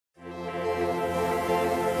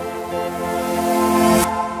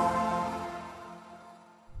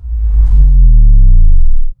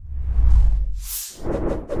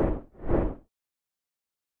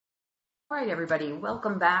right, everybody,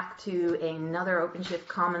 welcome back to another OpenShift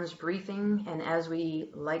Commons briefing. And as we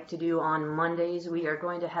like to do on Mondays, we are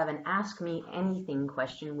going to have an Ask Me Anything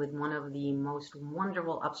question with one of the most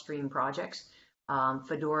wonderful upstream projects,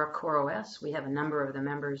 Fedora CoreOS. We have a number of the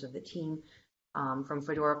members of the team from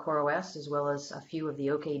Fedora CoreOS, as well as a few of the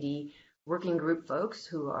OKD working group folks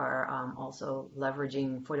who are also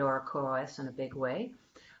leveraging Fedora CoreOS in a big way.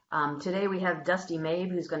 Today we have Dusty Mabe,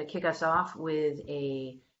 who's going to kick us off with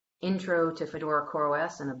a intro to Fedora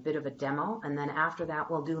CoreOS and a bit of a demo, and then after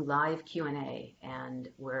that we'll do live Q&A, and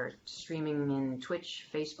we're streaming in Twitch,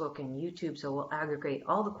 Facebook, and YouTube, so we'll aggregate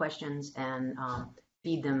all the questions and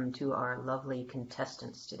feed them to our lovely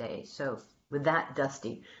contestants today. So with that,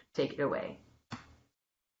 Dusty, take it away.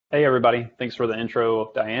 Hey everybody, thanks for the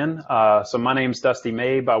intro, Diane. So my name's Dusty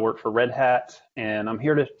Mabe, I work for Red Hat, and I'm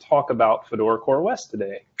here to talk about Fedora CoreOS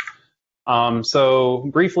today. So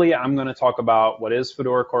briefly, I'm going to talk about what is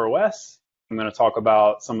Fedora CoreOS. I'm going to talk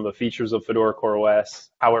about some of the features of Fedora CoreOS,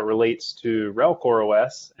 how it relates to RHEL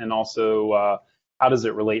CoreOS, and also how does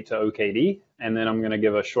it relate to OKD. And then I'm going to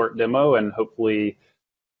give a short demo and hopefully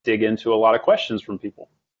dig into a lot of questions from people.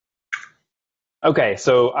 Okay,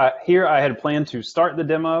 so here I had planned to start the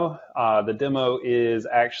demo. The demo is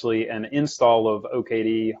actually an install of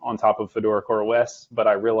OKD on top of Fedora CoreOS, but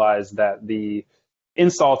I realized that the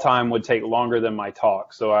install time would take longer than my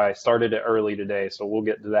talk, so I started it early today, so we'll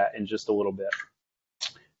get to that in just a little bit.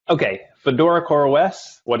 Okay, Fedora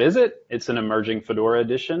CoreOS, what is it? It's an emerging Fedora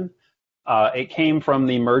edition. It came from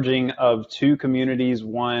the merging of two communities.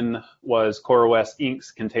 One was CoreOS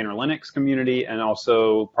Inc.'s Container Linux community, and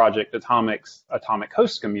also Project Atomic's Atomic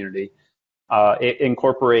Host community. It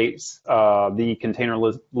incorporates the Container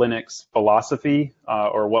Linux philosophy,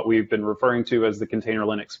 or what we've been referring to as the Container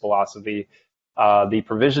Linux philosophy, the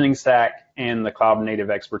provisioning stack, and the cloud-native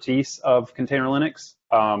expertise of Container Linux.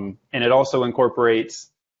 And it also incorporates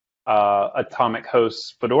Atomic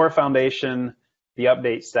Host's Fedora Foundation, the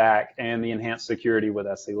update stack, and the enhanced security with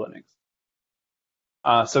SC Linux.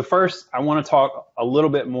 So first, I want to talk a little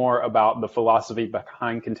bit more about the philosophy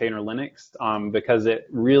behind Container Linux, because it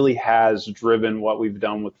really has driven what we've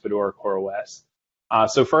done with Fedora CoreOS.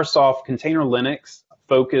 So first off, Container Linux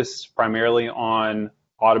focused primarily on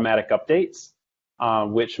automatic updates,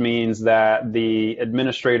 which means that the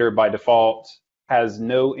administrator by default has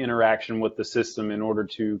no interaction with the system in order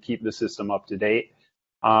to keep the system up to date.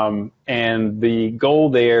 And the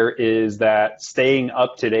goal there is that staying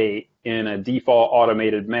up to date in a default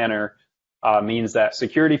automated manner means that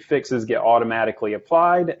security fixes get automatically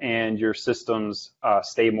applied and your systems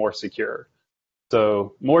stay more secure.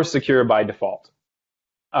 So more secure by default.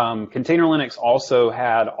 Container Linux also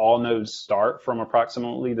had all nodes start from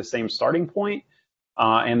approximately the same starting point,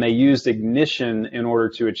 and they used Ignition in order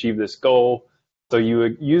to achieve this goal. So you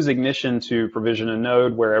would use Ignition to provision a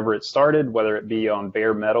node wherever it started, whether it be on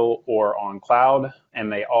bare metal or on cloud,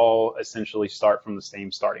 and they all essentially start from the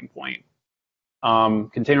same starting point.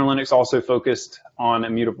 Container Linux also focused on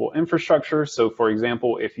immutable infrastructure. So for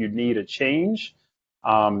example, if you need a change,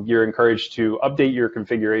 you're encouraged to update your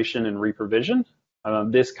configuration and reprovision.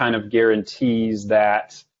 This kind of guarantees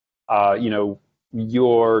that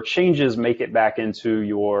your changes make it back into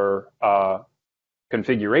your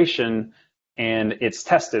configuration, and it's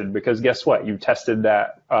tested, because guess what? You tested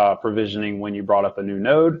that provisioning when you brought up a new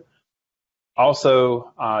node.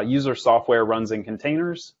 Also, user software runs in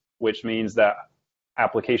containers, which means that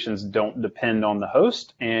applications don't depend on the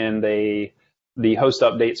host, and the host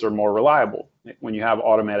updates are more reliable. When you have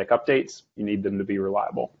automatic updates, you need them to be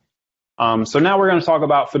reliable. So now we're going to talk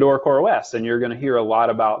about Fedora CoreOS, and you're going to hear a lot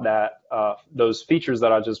about that, those features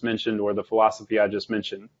that I just mentioned, or the philosophy I just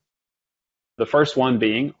mentioned. The first one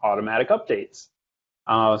being automatic updates.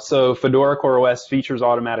 So Fedora CoreOS features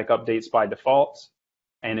automatic updates by default,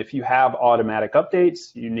 and if you have automatic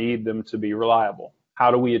updates, you need them to be reliable.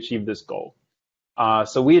 How do we achieve this goal?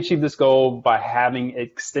 So we achieve this goal by having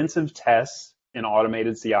extensive tests in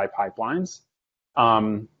automated CI pipelines.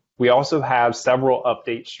 We also have several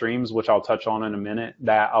update streams, which I'll touch on in a minute,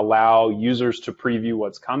 that allow users to preview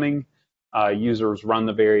what's coming. Users run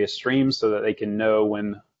the various streams so that they can know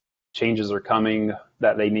when changes are coming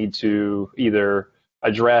that they need to either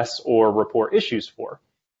address or report issues for.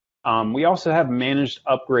 We also have managed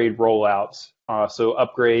upgrade rollouts. So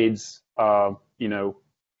upgrades,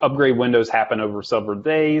 upgrade windows happen over several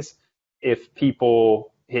days. If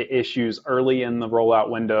people hit issues early in the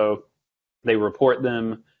rollout window, they report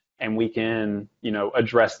them, and we can,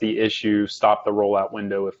 address the issue, stop the rollout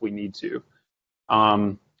window if we need to.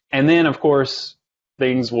 And then, of course,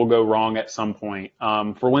 things will go wrong at some point.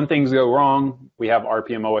 For when things go wrong, we have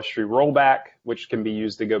RPM OS tree rollback, which can be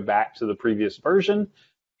used to go back to the previous version.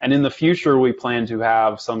 And in the future, we plan to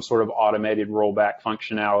have some sort of automated rollback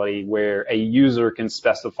functionality where a user can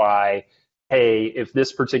specify, hey, if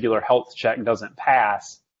this particular health check doesn't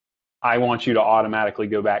pass, I want you to automatically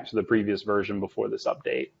go back to the previous version before this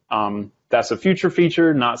update. That's a future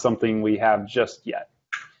feature, not something we have just yet.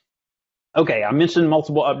 Okay, I mentioned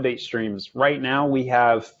multiple update streams. Right now, we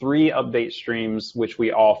have 3 update streams which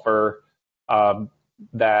we offer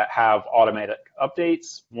that have automatic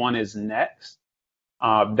updates. One is Next.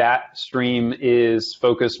 That stream is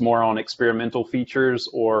focused more on experimental features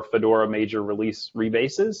or Fedora major release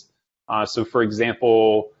rebases. So for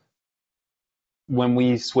example, when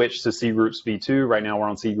we switch to C Groups v2, right now we're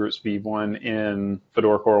on C Groups v1 in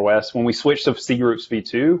Fedora CoreOS. When we switch to C Groups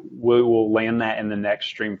v2, we will land that in the Next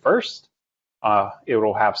stream first. It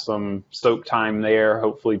will have some soak time there.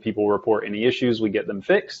 Hopefully people report any issues, we get them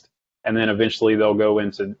fixed, and then eventually they'll go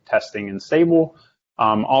into testing and stable.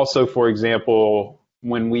 Also, for example,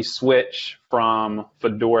 when we switch from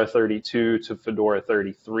Fedora 32 to Fedora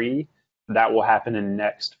 33, that will happen in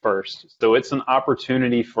Next first. So it's an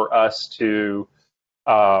opportunity for us to,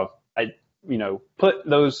 put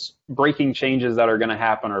those breaking changes that are going to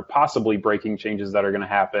happen, or possibly breaking changes that are going to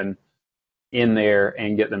happen, in there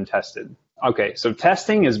and get them tested. Okay, so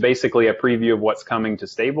testing is basically a preview of what's coming to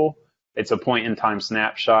stable. It's a point-in-time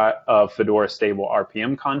snapshot of Fedora stable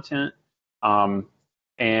RPM content.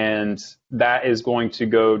 And that is going to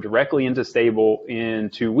go directly into stable in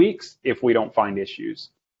 2 weeks if we don't find issues.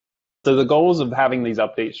 So the goals of having these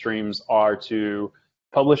update streams are to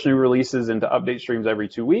publish new releases into update streams every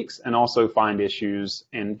 2 weeks, and also find issues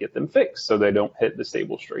and get them fixed so they don't hit the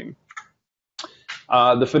stable stream.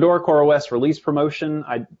 The Fedora CoreOS release promotion,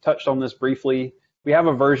 I touched on this briefly. We have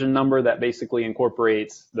a version number that basically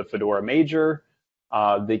incorporates the Fedora major,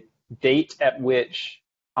 the date at which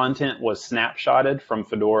content was snapshotted from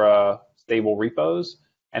Fedora stable repos,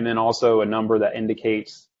 and then also a number that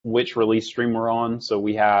indicates which release stream we're on. So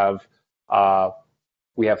we have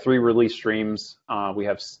 3 release streams. We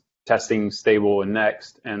have testing, stable, and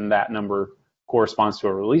Next, and that number corresponds to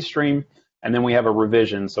a release stream. And then we have a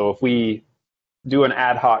revision. So if we do an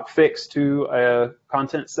ad hoc fix to a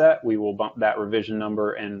content set, we will bump that revision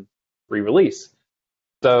number and re-release.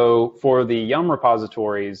 So for the Yum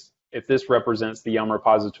repositories, if this represents the Yum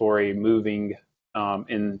repository moving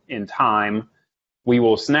in time, we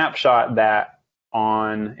will snapshot that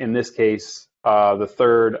on, in this case, the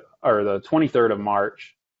 3rd or the 23rd of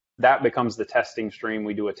March. That becomes the testing stream.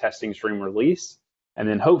 We do a testing stream release, and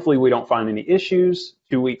then hopefully we don't find any issues.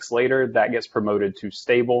 2 weeks later, that gets promoted to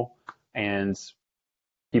stable, and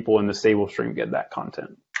people in the stable stream get that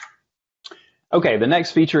content. Okay, the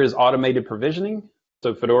next feature is automated provisioning.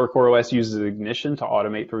 So Fedora CoreOS uses Ignition to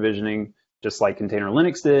automate provisioning, just like Container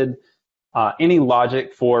Linux did. Any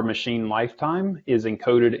logic for machine lifetime is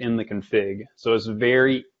encoded in the config. So it's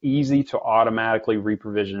very easy to automatically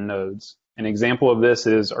reprovision nodes. An example of this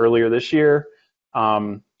is earlier this year,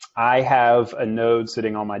 I have a node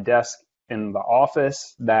sitting on my desk in the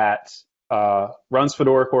office that runs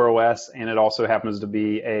Fedora CoreOS, and it also happens to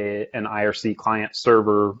be an IRC client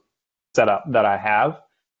server setup that I have.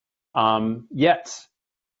 Yet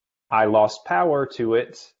I lost power to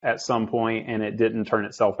it at some point, and it didn't turn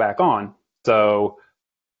itself back on. So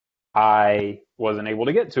I wasn't able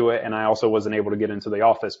to get to it, and I also wasn't able to get into the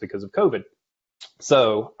office because of COVID.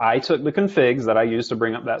 So I took the configs that I used to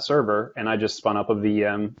bring up that server, and I just spun up a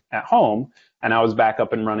VM at home, and I was back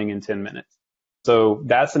up and running in 10 minutes. So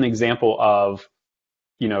that's an example of,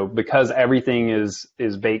 because everything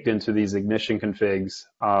is baked into these Ignition configs,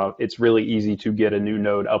 it's really easy to get a new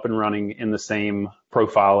node up and running in the same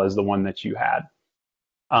profile as the one that you had.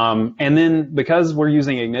 And then because we're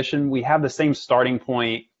using Ignition, we have the same starting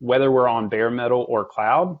point, whether we're on bare metal or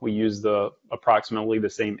cloud. We use approximately the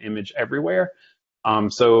same image everywhere.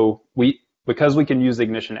 Because we can use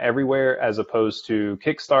Ignition everywhere as opposed to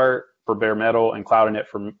Kickstart for bare metal and Cloud Init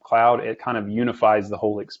for cloud, it kind of unifies the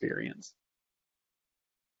whole experience.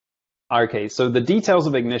 Okay, so the details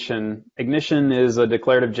of Ignition. Ignition is a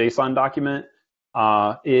declarative JSON document.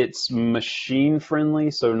 It's machine friendly,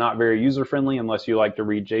 so not very user friendly unless you like to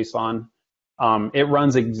read JSON. It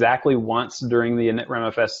runs exactly once during the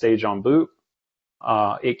initramfs stage on boot.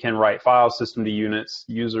 It can write files, system to units,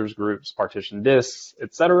 users, groups, partition disks,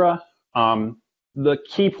 etc. The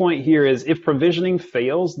key point here is if provisioning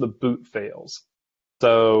fails, the boot fails.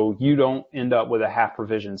 So you don't end up with a half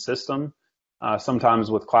provisioned system.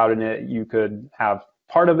 Sometimes with Cloud Init, you could have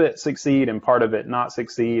part of it succeed and part of it not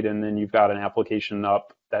succeed, and then you've got an application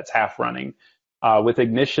up that's half running. With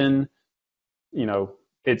Ignition,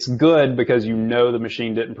 it's good because the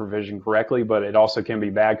machine didn't provision correctly, but it also can be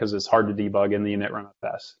bad because it's hard to debug in the init run of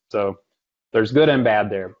tests. So there's good and bad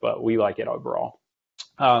there, but we like it overall.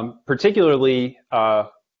 Particularly,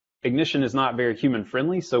 Ignition is not very human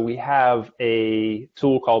friendly, so we have a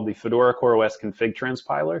tool called the Fedora CoreOS config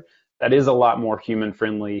transpiler that is a lot more human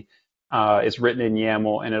friendly. It's written in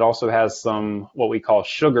YAML, and it also has some what we call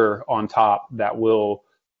sugar on top that will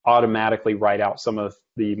automatically write out some of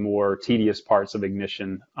the more tedious parts of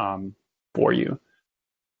Ignition for you.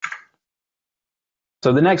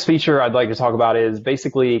 So the next feature I'd like to talk about is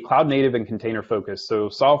basically cloud native and container focused. So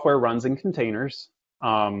software runs in containers,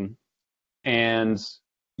 and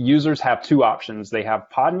users have two options. They have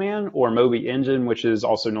Podman or Mabe Engine, which is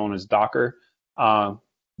also known as Docker.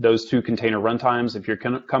 Those two container runtimes, if you're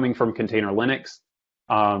coming from container Linux,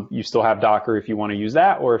 you still have Docker if you want to use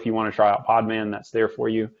that, or if you want to try out Podman, that's there for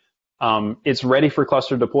you. It's ready for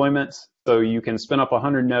cluster deployments, so you can spin up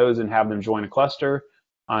 100 nodes and have them join a cluster.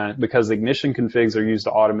 Because Ignition configs are used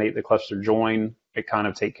to automate the cluster join, it kind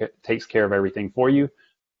of takes care of everything for you.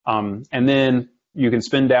 And then you can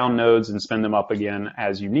spin down nodes and spin them up again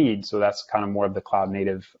as you need. So that's kind of more of the cloud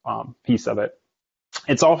native piece of it.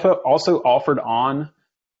 It's also offered on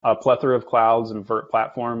a plethora of clouds and vert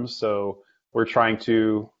platforms. So we're trying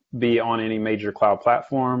to be on any major cloud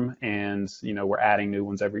platform, and we're adding new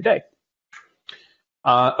ones every day.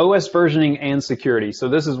 OS versioning and security. So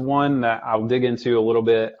this is one that I'll dig into a little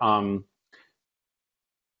bit.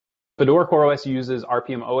 Fedora CoreOS uses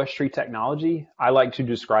RPM OS tree technology. I like to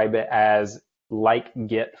describe it as like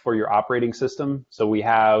Git for your operating system. So we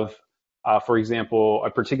have, for example, a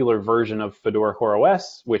particular version of Fedora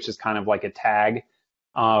CoreOS, which is kind of like a tag.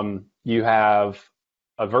 You have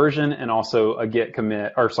a version and also a Git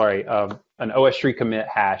commit, an OS tree commit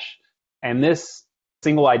hash. And this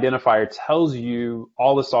single identifier tells you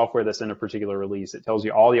all the software that's in a particular release. It tells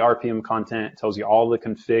you all the RPM content, it tells you all the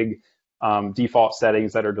config default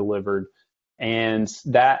settings that are delivered. And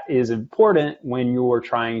that is important when you're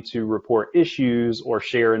trying to report issues or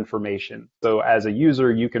share information. So as a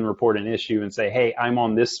user, you can report an issue and say, hey, I'm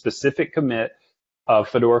on this specific commit of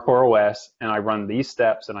Fedora CoreOS, and I run these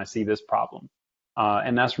steps and I see this problem.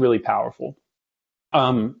 And that's really powerful.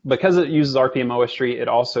 Because it uses RPM OS tree, it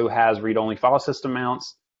also has read-only file system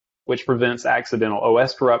mounts, which prevents accidental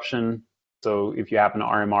OS corruption. So if you happen to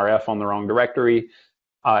RMRF on the wrong directory,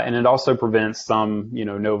 and it also prevents some,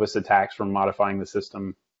 Novus attacks from modifying the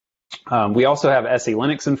system. We also have SE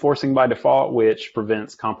Linux enforcing by default, which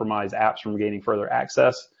prevents compromised apps from gaining further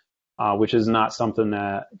access, which is not something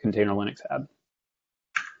that Container Linux had.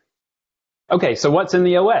 Okay, so what's in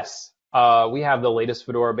the OS? We have the latest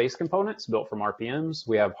Fedora base components built from RPMs.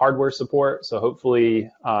 We have hardware support, so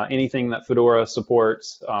hopefully anything that Fedora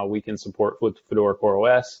supports, we can support with Fedora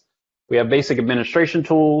CoreOS. We have basic administration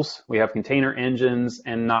tools, we have container engines,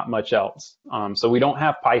 and not much else. So we don't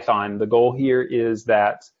have Python. The goal here is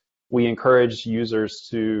that we encourage users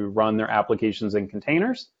to run their applications in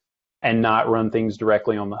containers and not run things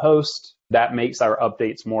directly on the host. That makes our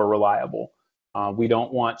updates more reliable. We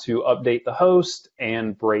don't want to update the host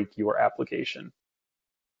and break your application.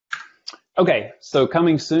 Okay, so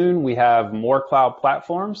coming soon, we have more cloud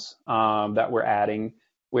platforms that we're adding.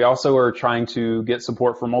 We also are trying to get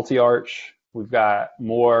support for multi-arch. We've got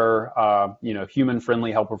more,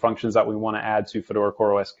 human-friendly helper functions that we want to add to Fedora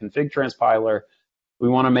CoreOS config transpiler. We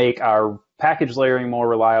want to make our package layering more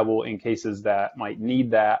reliable in cases that might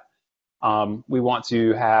need that. We want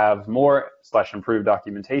to have more / improved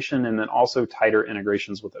documentation, and then also tighter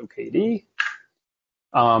integrations with OKD.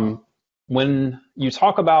 When you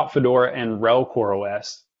talk about Fedora and RHEL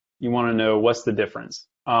CoreOS, you want to know what's the difference.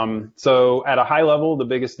 So at a high level, the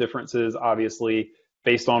biggest difference is obviously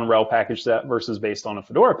based on RHEL package set versus based on a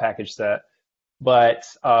Fedora package set. But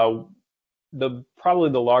probably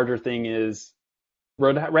the larger thing is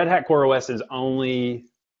Red Hat CoreOS is only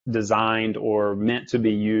designed or meant to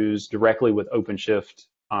be used directly with OpenShift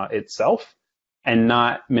itself and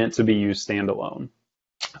not meant to be used standalone.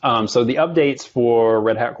 So the updates for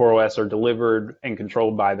Red Hat CoreOS are delivered and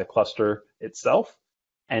controlled by the cluster itself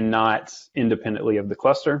and not independently of the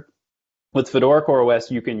cluster. With Fedora CoreOS,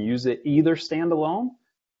 you can use it either standalone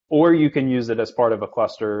or you can use it as part of a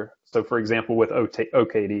cluster. So for example, with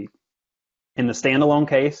OKD. In the standalone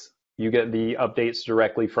case, you get the updates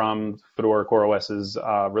directly from Fedora CoreOS's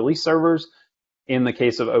release servers. In the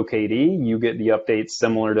case of OKD, you get the updates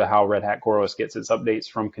similar to how Red Hat CoreOS gets its updates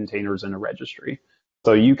from containers in a registry.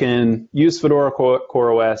 So you can use Fedora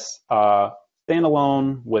CoreOS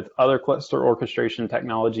standalone with other cluster orchestration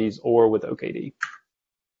technologies or with OKD.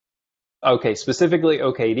 Okay, specifically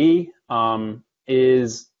OKD,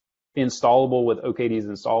 is installable with OKD's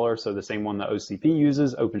installer, so the same one that OCP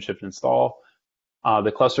uses, OpenShift install.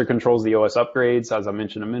 The cluster controls the OS upgrades, as I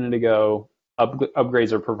mentioned a minute ago.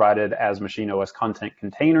 Upgrades are provided as machine OS content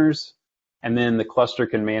containers, and then the cluster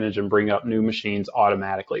can manage and bring up new machines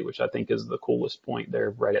automatically, which I think is the coolest point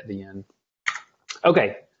there right at the end.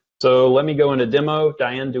 Okay, so let me go into demo.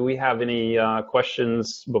 Diane, do we have any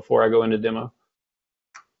questions before I go into demo?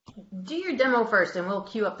 Do your demo first, and we'll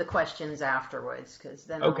queue up the questions afterwards, because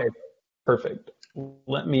then. Okay, perfect.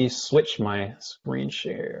 Let me switch my screen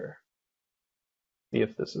share. See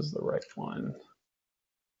if this is the right one.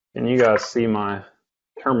 Can you guys see my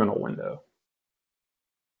terminal window?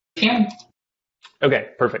 Can. Okay,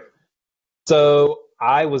 perfect. So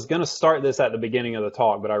I was going to start this at the beginning of the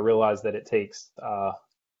talk, but I realized that it takes a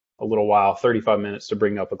little while, 35 minutes to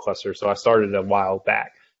bring up a cluster. So I started a while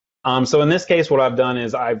back. So in this case, what I've done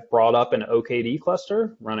is I've brought up an OKD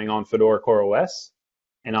cluster running on Fedora CoreOS,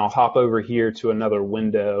 and I'll hop over here to another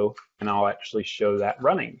window and I'll actually show that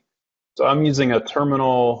running. So I'm using a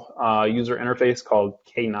terminal user interface called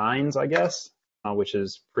K9s, I guess, which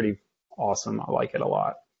is pretty awesome. I like it a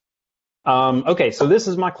lot. Okay, so this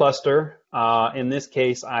is my cluster. In this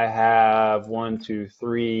case, I have 1, 2,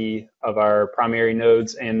 3 of our primary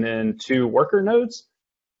nodes and then 2 worker nodes.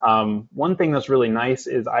 One thing that's really nice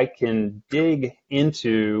is I can dig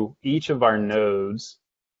into each of our nodes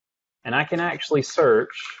and I can actually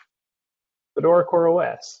search Fedora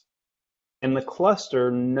CoreOS. And the cluster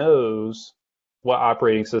knows what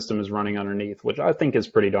operating system is running underneath, which I think is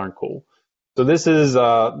pretty darn cool. So this is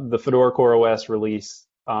the Fedora CoreOS release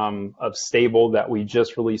of stable that we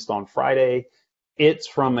just released on Friday. It's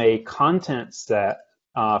from a content set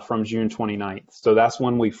from June 29th. So that's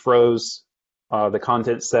when we froze the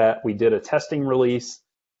content set. We did a testing release,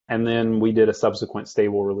 and then we did a subsequent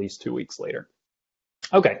stable release 2 weeks later.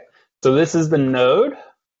 Okay, so this is the node,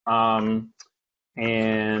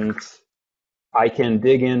 and I can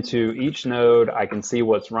dig into each node. I can see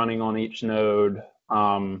what's running on each node.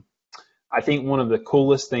 I think one of the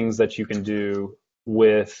coolest things that you can do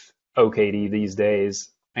with OKD these days,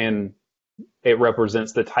 and it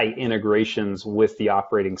represents the tight integrations with the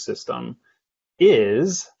operating system,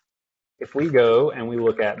 is if we go and we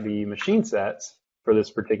look at the machine sets for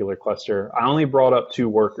this particular cluster, I only brought up 2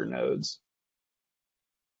 worker nodes.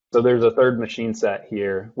 So there's a third machine set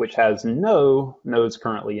here, which has no nodes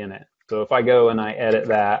currently in it. So if I go and I edit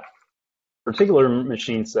that particular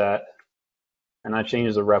machine set and I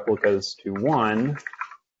change the replicas to 1,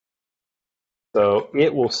 so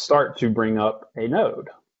it will start to bring up a node.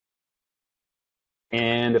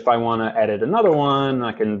 And if I want to edit another one,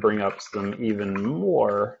 I can bring up some even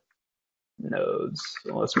more nodes.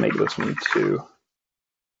 So let's make this one 2.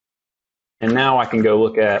 And now I can go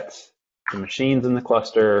look at the machines in the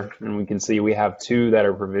cluster, and we can see we have 2 that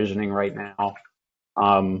are provisioning right now.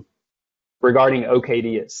 Regarding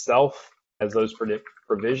OKD itself, as those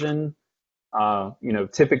provision,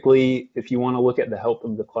 typically if you want to look at the health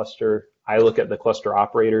of the cluster, I look at the cluster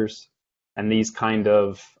operators, and these kind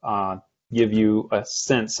of give you a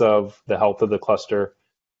sense of the health of the cluster.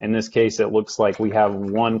 In this case, it looks like we have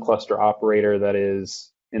 1 cluster operator that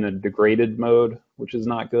is in a degraded mode, which is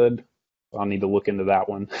not good. I'll need to look into that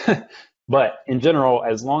one. But in general,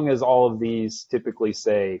 as long as all of these typically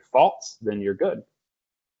say false, then you're good.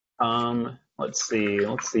 Let's see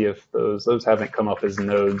if those haven't come up as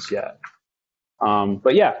nodes yet.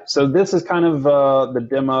 But yeah, so this is kind of the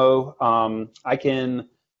demo. I can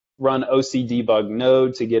run OC debug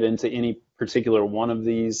node to get into any particular one of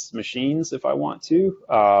these machines if I want to.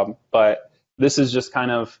 But this is just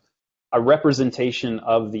kind of a representation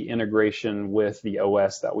of the integration with the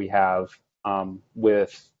OS that we have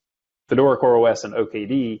with Fedora CoreOS and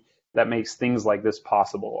OKD that makes things like this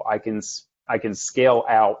possible. I can scale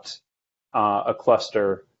out a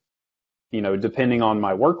cluster, depending on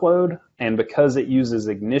my workload, and because it uses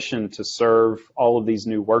Ignition to serve all of these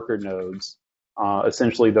new worker nodes,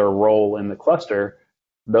 essentially their role in the cluster,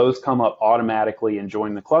 those come up automatically and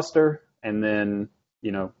join the cluster, and then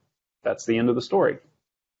that's the end of the story.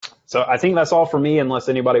 So I think that's all for me, unless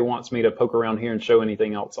anybody wants me to poke around here and show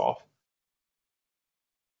anything else off.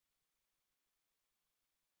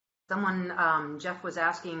 Someone, Jeff was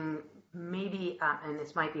asking, maybe, and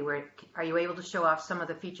this might be where, are you able to show off some of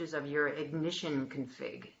the features of your Ignition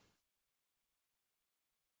config?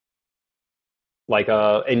 Like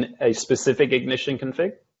a specific Ignition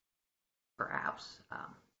config? Perhaps.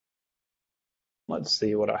 Let's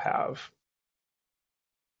see what I have.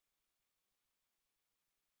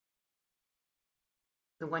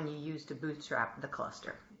 The one you use to bootstrap the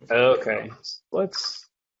cluster. Okay, let's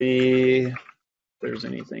see if there's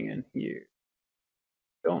anything in here.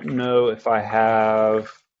 don't know if I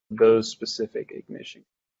have those specific ignition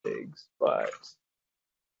configs, but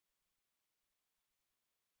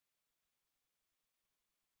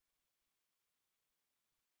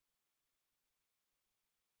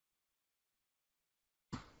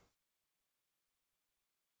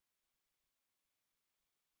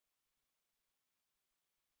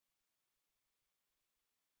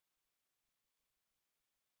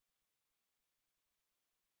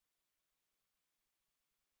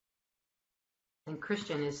And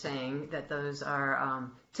Christian is saying that those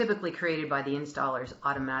are typically created by the installers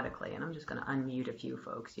automatically. And I'm just going to unmute a few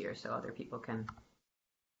folks here so other people can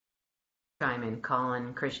chime in.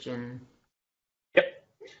 Colin, Christian. yep,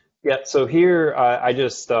 yeah. So here I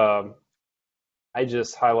just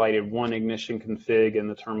highlighted one ignition config in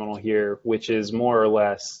the terminal here, which is more or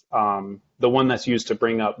less the one that's used to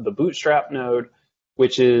bring up the bootstrap node,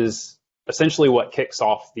 which is essentially what kicks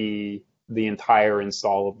off the entire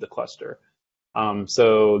install of the cluster.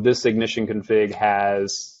 So this ignition config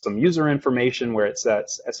has some user information where it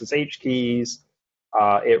sets SSH keys.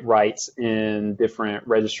 It writes in different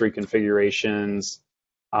registry configurations.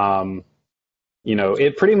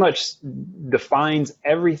 It pretty much defines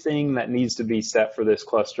everything that needs to be set for this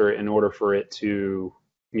cluster in order for it to,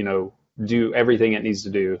 do everything it needs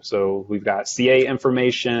to do. So we've got CA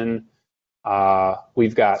information.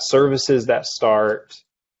 We've got services that start.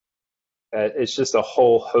 It's just a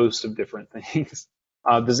whole host of different things.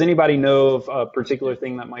 Does anybody know of a particular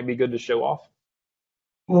thing that might be good to show off?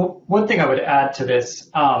 Well, one thing I would add to this,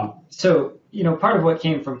 part of what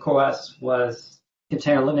came from CoreOS was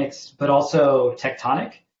container Linux, but also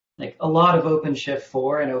Tectonic. Like a lot of OpenShift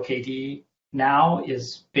 4 and OKD now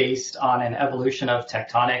is based on an evolution of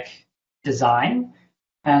Tectonic design.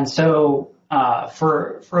 And so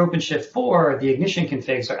for OpenShift 4, the ignition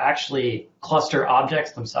configs are actually cluster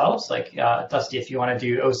objects themselves. Like Dusty, if you want to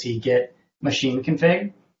do OC git machine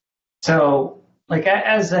config. So like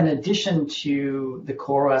as an addition to the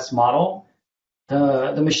CoreOS model,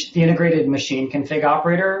 the integrated machine config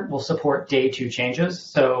operator will support day 2 changes.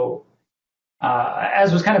 So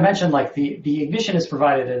as was kind of mentioned, like the ignition is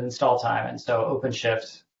provided at install time, and so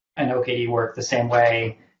OpenShift and OKD work the same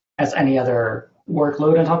way as any other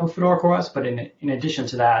workload on top of Fedora CoreOS. But in addition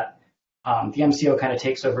to that, the MCO kind of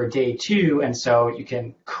takes over day 2, and so you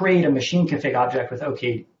can create a machine config object with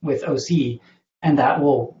OC, and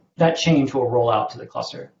that change will roll out to the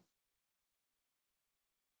cluster.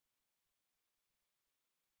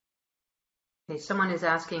 Okay, someone is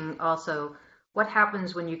asking also, what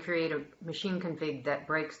happens when you create a machine config that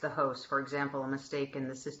breaks the host? For example, a mistake in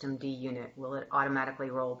the systemd unit. Will it automatically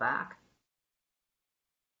roll back?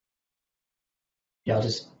 Yeah, I'll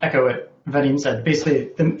just echo what Vadim said.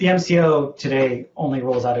 Basically, the MCO today only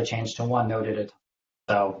rolls out a change to one node at a time.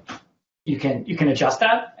 So you can adjust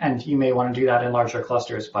that, and you may want to do that in larger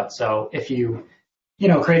clusters. But so if you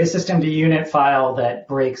create a systemd unit file that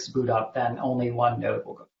breaks boot up, then only one node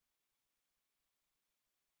will go.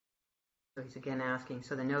 So he's again asking,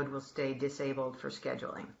 so the node will stay disabled for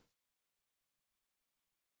scheduling?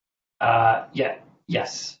 Yeah,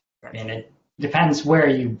 yes. I mean, it depends where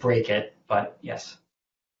you break it, but yes.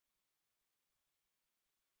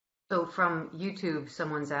 So from YouTube,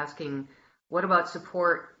 someone's asking, what about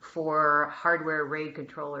support for hardware RAID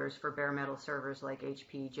controllers for bare metal servers like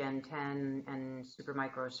HP Gen 10 and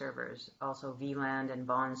Supermicro servers? Also VLAN and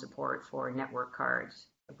bond support for network cards.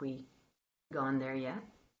 Have we gone there yet?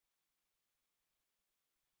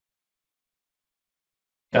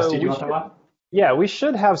 Dusty, do you want that one? Yeah, we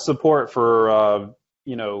should have support for,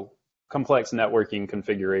 complex networking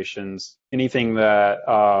configurations. Anything that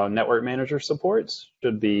Network Manager supports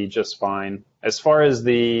should be just fine. As far as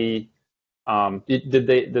the,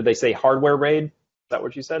 did they say hardware RAID? Is that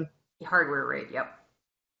what you said? Hardware RAID, yep.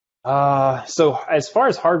 So as far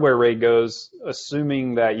as hardware RAID goes,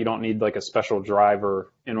 assuming that you don't need like a special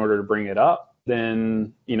driver in order to bring it up,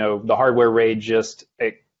 then, the hardware RAID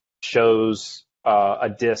it shows a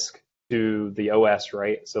disk to the OS,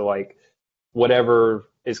 right? So like whatever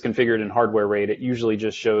is configured in hardware RAID, it usually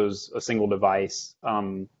just shows a single device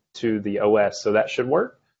to the OS, so that should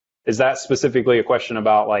work. Is that specifically a question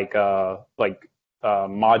about like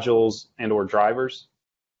modules and or drivers?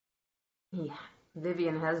 Yeah,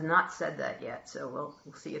 Vivian has not said that yet, so we'll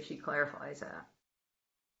see if she clarifies that.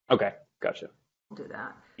 Okay, gotcha. We'll do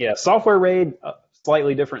that. Yeah, software RAID,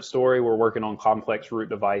 slightly different story. We're working on complex root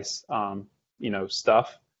device,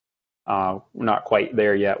 stuff. We're not quite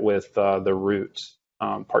there yet with the root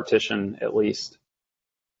partition, at least.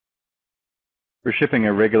 We're shipping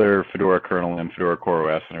a regular Fedora kernel in Fedora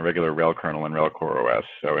CoreOS and a regular RHEL kernel in RHEL CoreOS.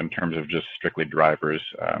 So in terms of just strictly drivers,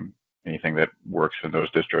 anything that works in those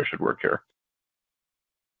distros should work here.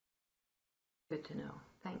 Good to know.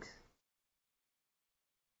 Thanks.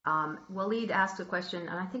 Waleed asked a question,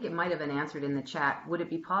 and I think it might have been answered in the chat. Would it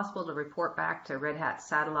be possible to report back to Red Hat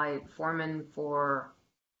Satellite Foreman for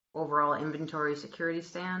overall inventory security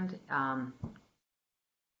stand?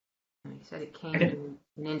 He said it came to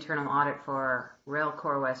an internal audit for RHEL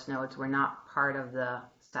CoreOS nodes were not part of the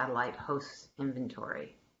satellite hosts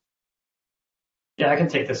inventory. Yeah, I can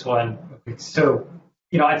take this one. So,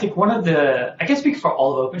 I think I can't speak for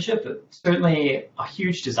all of OpenShift, but certainly a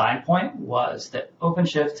huge design point was that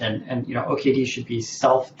OpenShift and OKD should be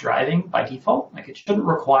self-driving by default. Like, it shouldn't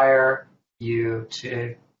require you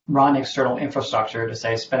to run external infrastructure to,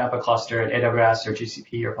 say, spin up a cluster at AWS or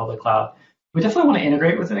GCP or public cloud. We definitely want to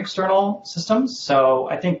integrate with an external system. So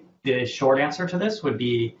I think the short answer to this would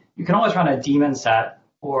be you can always run a daemon set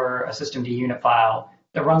or a systemd unit file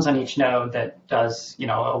that runs on each node that does,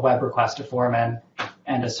 a web request to Foreman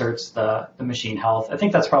and asserts the machine health. I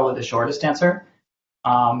think that's probably the shortest answer.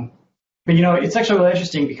 But it's actually really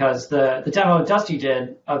interesting because the demo Dusty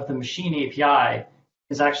did of the machine API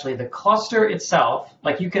is actually the cluster itself.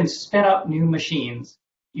 Like, you can spin up new machines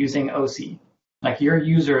using OC. Like, your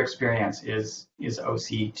user experience is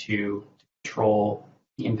OC to control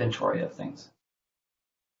the inventory of things.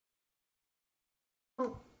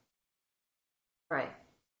 Oh. Right.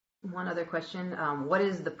 One other question. What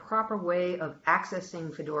is the proper way of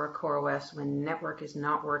accessing Fedora CoreOS when network is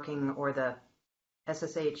not working or the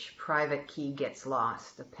SSH private key gets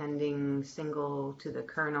lost? Appending single to the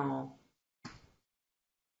kernel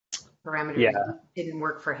parameters didn't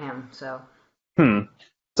work for him, so.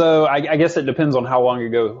 So I guess it depends on how long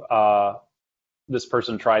ago this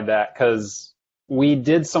person tried that, because we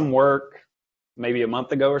did some work maybe a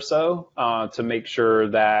month ago or so to make sure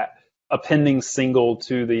that appending single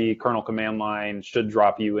to the kernel command line should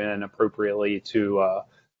drop you in appropriately to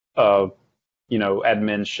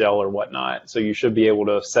admin shell or whatnot. So you should be able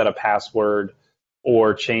to set a password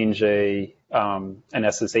or change an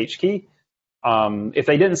SSH key. If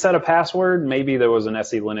they didn't set a password, maybe there was an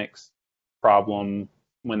SE Linux problem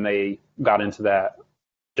when they got into that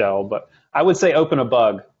shell, but I would say open a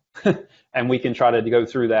bug and we can try to go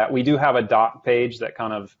through that. We do have a doc page that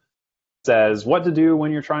kind of says what to do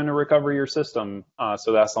when you're trying to recover your system.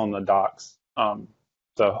 So that's on the docs.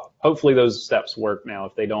 So hopefully those steps work now.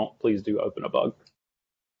 If they don't, please do open a bug.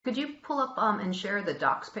 Could you pull up and share the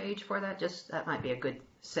docs page for that? That might be a good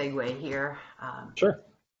segue here. Sure.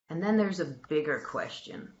 And then there's a bigger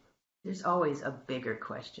question. There's always a bigger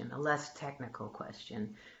question, a less technical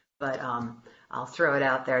question, but I'll throw it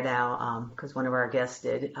out there now because one of our guests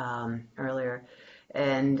did earlier.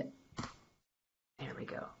 And there we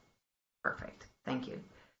go. Perfect. Thank you.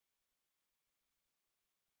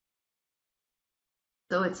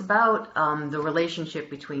 So it's about the relationship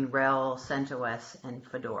between RHEL, CentOS, and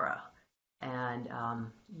Fedora. And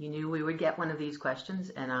you knew we would get one of these questions,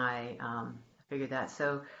 and I figured that.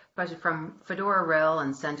 So question from Fedora, RHEL,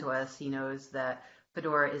 and CentOS, he knows that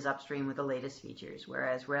Fedora is upstream with the latest features,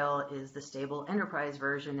 whereas RHEL is the stable enterprise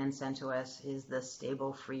version and CentOS is the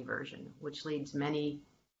stable free version, which leads to many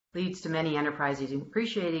enterprises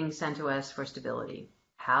appreciating CentOS for stability.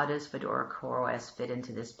 How does Fedora CoreOS fit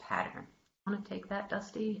into this pattern? Want to take that,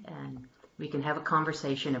 Dusty? And we can have a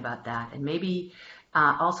conversation about that, and maybe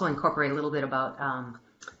also incorporate a little bit about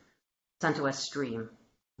CentOS Stream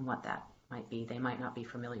and what that might be. They might not be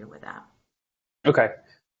familiar with that. Okay.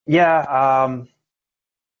 Yeah.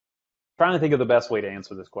 Trying to think of the best way to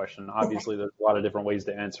answer this question. Obviously, there's a lot of different ways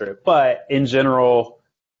to answer it, but in general,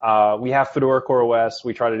 we have Fedora CoreOS.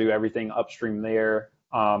 We try to do everything upstream there.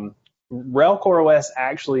 RHEL CoreOS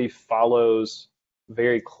actually follows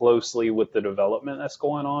very closely with the development that's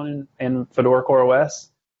going on in Fedora CoreOS,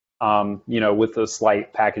 with a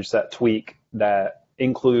slight package set tweak that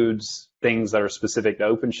includes things that are specific to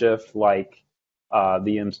OpenShift, like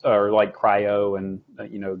like CRI-O and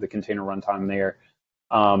the container runtime there.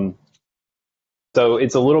 So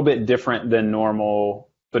it's a little bit different than normal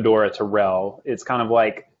Fedora to RHEL. It's kind of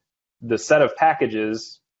like the set of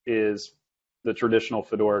packages is the traditional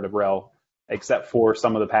Fedora to RHEL, except for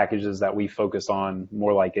some of the packages that we focus on,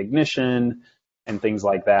 more like Ignition and things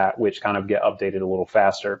like that, which kind of get updated a little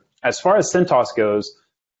faster. As far as CentOS goes,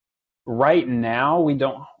 right now we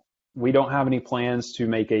don't have any plans to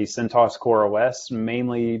make a CentOS CoreOS,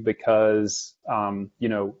 mainly because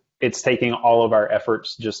it's taking all of our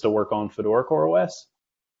efforts just to work on Fedora CoreOS.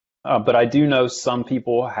 But I do know some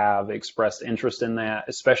people have expressed interest in that,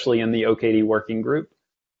 especially in the OKD working group.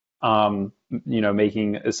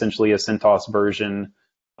 Making essentially a CentOS version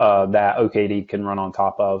that OKD can run on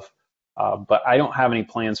top of. But I don't have any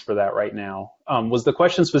plans for that right now. Was the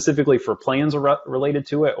question specifically for plans related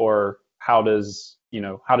to it, or how does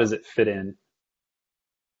it fit in?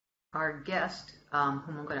 Our guest, whom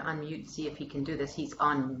I'm going to unmute and see if he can do this, he's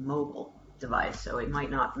on mobile device, so it might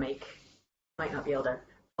not be able to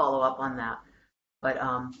follow up on that. But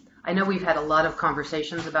I know we've had a lot of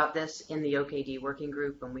conversations about this in the OKD working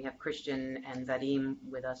group, and we have Christian and Vadim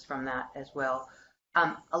with us from that as well.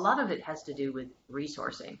 A lot of it has to do with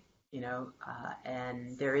resourcing,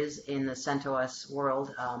 and there is in the CentOS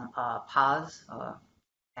world a PAS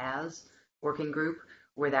working group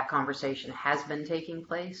where that conversation has been taking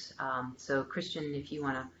place. So Christian, if you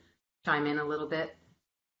want to chime in a little bit,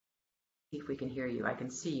 see if we can hear you. I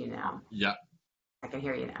can see you now. Yeah. I can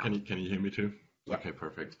hear you now. Can you hear me too? Yeah. Okay,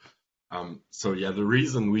 perfect. So yeah, the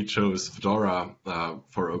reason we chose Fedora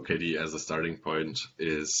for OKD as a starting point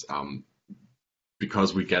is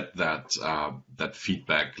because we get that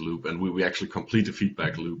feedback loop, and we actually complete a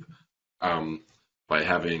feedback loop by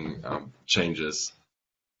having changes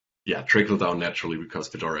trickle down naturally, because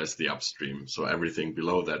Fedora is the upstream. So everything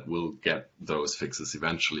below that will get those fixes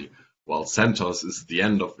eventually, while CentOS is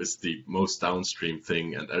the most downstream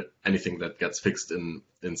thing, and anything that gets fixed in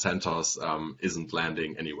CentOS isn't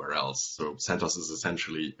landing anywhere else. So CentOS is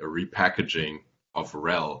essentially a repackaging of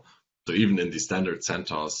RHEL. So even in the standard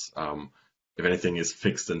CentOS, if anything is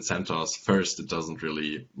fixed in CentOS first, it doesn't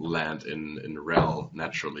really land in RHEL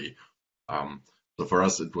naturally. So for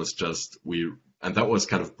us, it was just and that was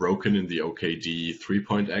kind of broken in the OKD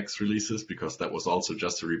 3.x releases, because that was also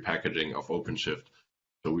just a repackaging of OpenShift.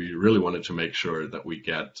 So we really wanted to make sure that we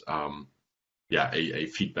get a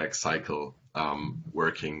feedback cycle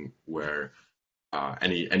working where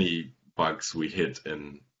any bugs we hit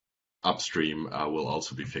in upstream will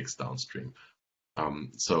also be fixed downstream.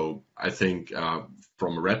 So I think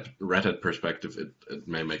from a Red Hat perspective, it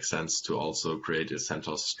may make sense to also create a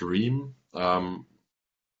CentOS stream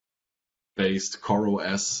based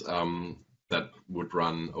CoreOS that would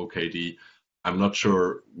run OKD. I'm not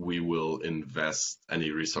sure we will invest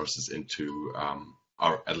any resources into,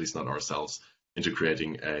 at least not ourselves, into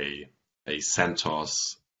creating a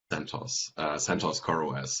CentOS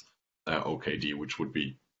CoreOS OKD, which would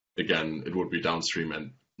be, again, it would be downstream,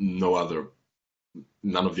 and none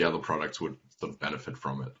of the other products would sort of benefit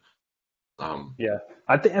from it.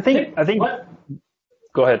 I think.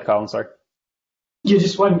 Go ahead, Colin. Sorry. Yeah,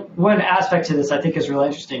 just one aspect to this I think is really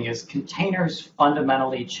interesting is containers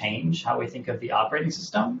fundamentally change how we think of the operating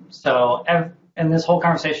system. So in this whole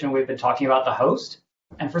conversation, we've been talking about the host,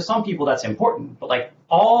 and for some people that's important, but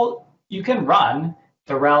you can run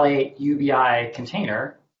the RHEL 8 UBI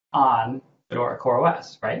container on Fedora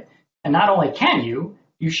CoreOS, right? And not only can you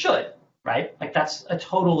should, right? Like that's a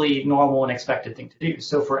totally normal and expected thing to do.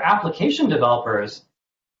 So for application developers,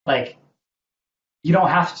 you don't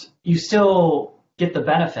have to, you still get the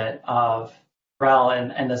benefit of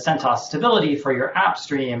RHEL and the CentOS stability for your app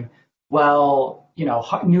stream. Well,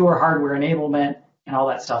 newer hardware enablement and all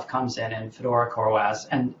that stuff comes in Fedora CoreOS,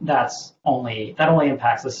 and that only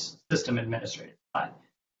impacts the system administrator side.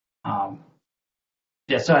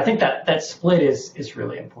 So I think that split is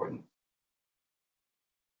really important.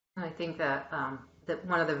 I think that that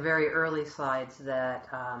one of the very early slides that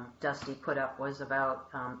Dusty put up was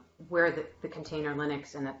about where the container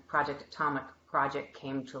Linux and the Project Atomic project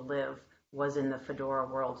came to live was in the Fedora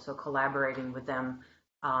world. So collaborating with them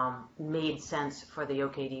made sense for the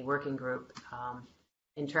OKD working group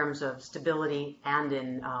in terms of stability and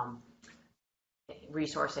in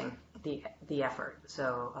resourcing the effort.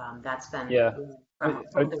 So that's been, from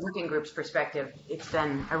the working group's perspective, it's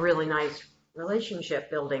been a really nice relationship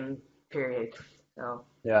building period. So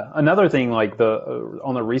another thing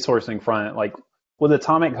on the resourcing front, with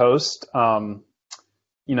Atomic Host,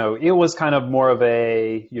 it was kind of more of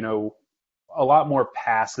a lot more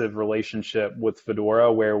passive relationship with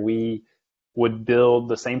Fedora, where we would build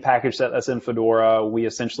the same package set that's in Fedora. We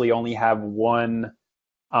essentially only have one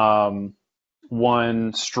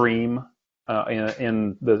stream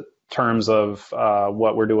in the terms of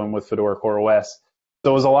what we're doing with Fedora CoreOS. So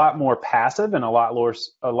it was a lot more passive and a lot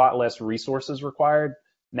less resources required.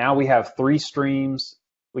 Now we have 3 streams.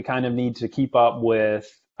 We kind of need to keep up with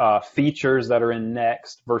features that are in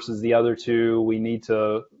Next versus the other 2. We need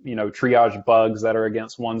to, triage bugs that are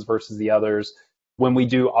against ones versus the others. When we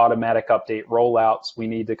do automatic update rollouts, we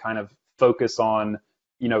need to kind of focus on,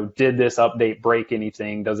 did this update break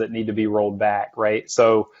anything? Does it need to be rolled back, right?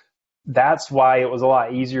 So that's why it was a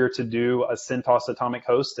lot easier to do a CentOS Atomic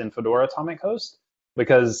Host and Fedora Atomic Host,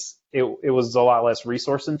 because it was a lot less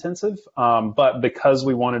resource intensive. But because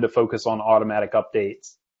we wanted to focus on automatic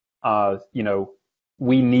updates,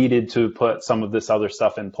 we needed to put some of this other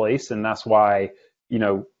stuff in place. And that's why,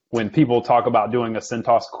 when people talk about doing a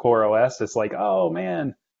CentOS CoreOS, it's like, oh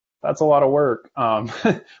man, that's a lot of work.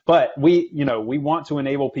 But we want to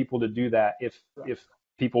enable people to do that if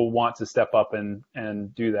people want to step up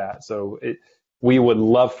and do that. So we would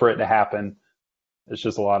love for it to happen. It's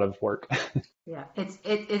just a lot of work. Yeah,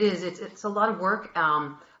 it is. It's a lot of work.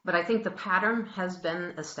 But I think the pattern has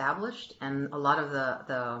been established, and a lot of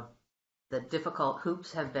the difficult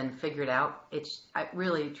hoops have been figured out. It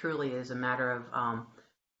really, truly is a matter of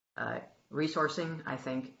resourcing, I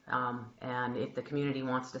think. And if the community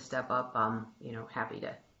wants to step up, happy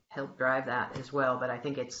to help drive that as well. But I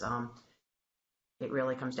think it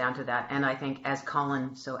really comes down to that. And I think, as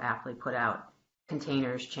Colin so aptly put out,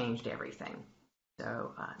 containers changed everything.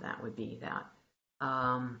 So that would be that.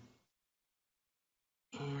 And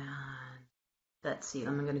let's see,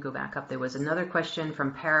 I'm going to go back up. There was another question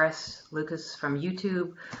from Paris Lucas from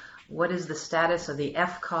YouTube. What is the status of the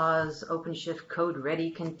FCOS OpenShift code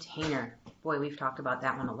ready container? Boy, we've talked about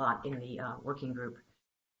that one a lot in the working group,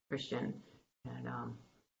 Christian, and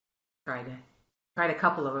tried a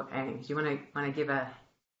couple of things. You want to give a?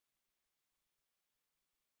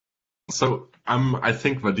 So I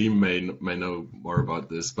think Vadim may know more about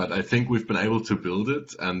this, but I think we've been able to build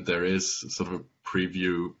it, and there is sort of a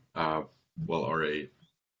preview, or a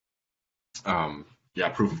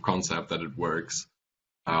proof of concept that it works.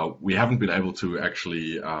 We haven't been able to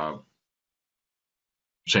actually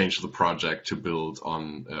change the project to build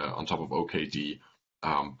on top of OKD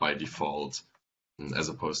by default, as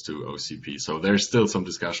opposed to OCP. So there's still some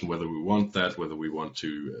discussion whether we want that, whether we want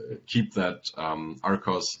to keep that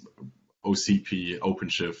RCOS, OCP,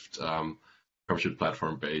 OpenShift, PowerShift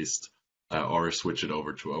platform based, or switch it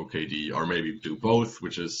over to OKD, or maybe do both,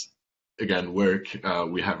 which is again work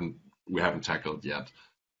we haven't tackled yet.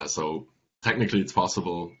 So technically it's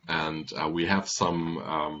possible, and we have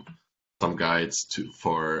some guides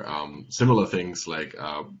for similar things like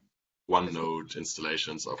one node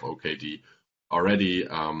installations of OKD already.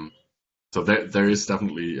 So there is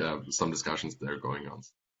definitely some discussions there going on.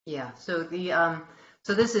 Yeah. So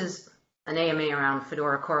so this is an AMA around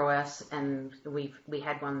Fedora CoreOS, and we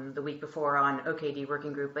had one the week before on OKD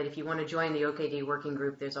working group. But if you want to join the OKD working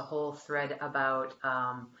group, there's a whole thread about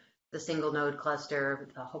the single node cluster,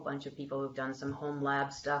 a whole bunch of people who've done some home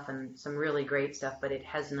lab stuff and some really great stuff, but it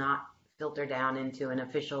has not filtered down into an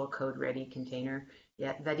official code ready container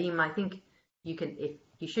yet. Vadim, I think you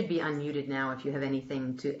should be unmuted now if you have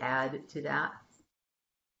anything to add to that.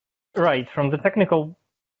 Right. From the technical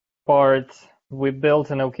part, we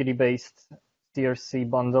built an OKD-based CRC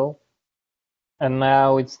bundle, and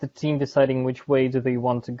now it's the team deciding which way do they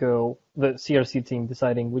want to go, the CRC team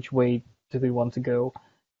deciding which way do they want to go.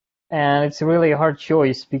 And it's really a hard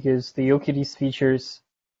choice because the OKD's features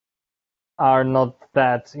are not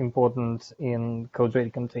that important in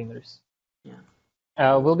code-ready containers.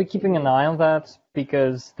 Yeah. We'll be keeping an eye on that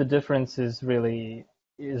because the difference is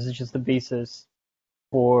just the basis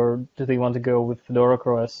for do they want to go with Fedora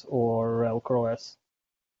CoreOS or RHEL CoreOS.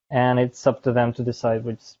 And it's up to them to decide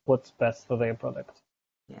what's best for their product.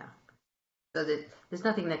 Yeah. So there's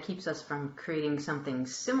nothing that keeps us from creating something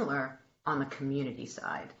similar on the community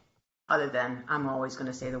side, other than I'm always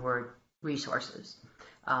going to say the word resources,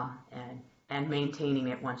 and maintaining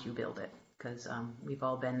it once you build it. Because we've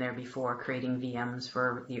all been there before, creating VMs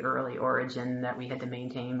for the early origin that we had to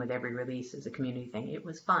maintain with every release as a community thing. It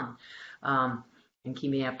was fun. And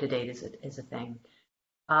keeping up to date is a thing.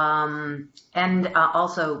 And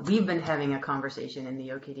also, we've been having a conversation in the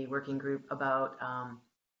OKD working group about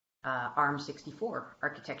ARM64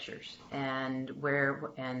 architectures, and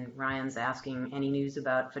Ryan's asking any news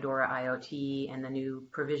about Fedora IoT, and the new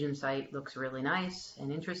provision site looks really nice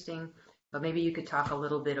and interesting. But maybe you could talk a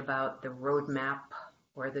little bit about the roadmap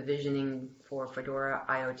or the visioning for Fedora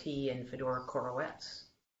IoT and Fedora CoreOS.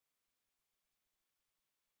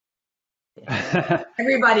 Yeah.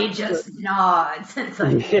 Everybody just nods. It's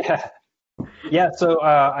like, yeah. So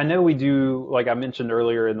I know we do, like I mentioned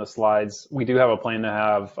earlier in the slides, we do have a plan to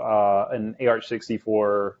have an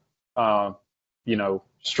ARch64,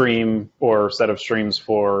 stream or set of streams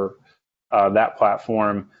for that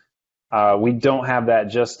platform. We don't have that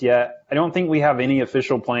just yet. I don't think we have any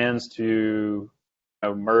official plans to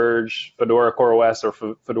merge Fedora CoreOS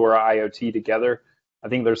or Fedora IoT together. I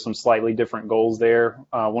think there's some slightly different goals there.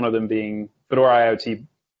 One of them being Fedora IoT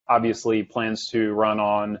obviously plans to run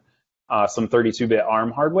on some 32-bit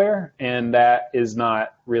ARM hardware, and that is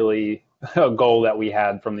not really a goal that we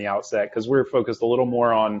had from the outset because we're focused a little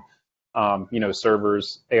more on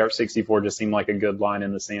servers. ARch64 just seemed like a good line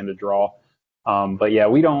in the sand to draw. But yeah,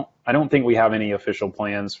 I don't think we have any official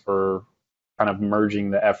plans for kind of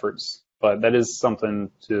merging the efforts, but that is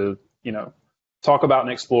something to, talk about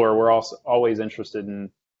and explore. We're also always interested in,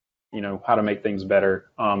 how to make things better.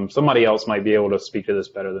 Somebody else might be able to speak to this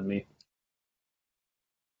better than me.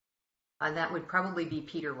 That would probably be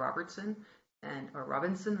Peter Robertson, or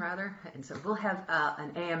Robinson rather. And so we'll have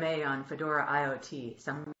an AMA on Fedora IoT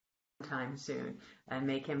sometime soon and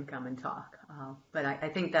make him come and talk. But I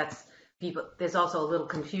think that's people. There's also a little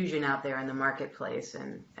confusion out there in the marketplace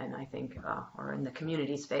and I think or in the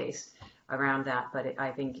community space around that. But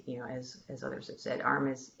I think as others have said, ARM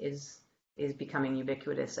is becoming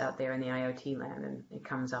ubiquitous out there in the IoT land, and it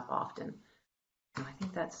comes up often. So I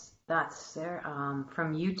think that's there.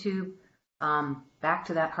 From YouTube, back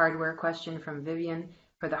to that hardware question from Vivian.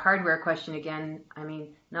 For the hardware question again, I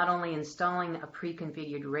mean, not only installing a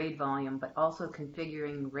pre-configured RAID volume, but also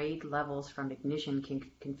configuring RAID levels from ignition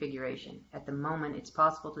configuration. At the moment, it's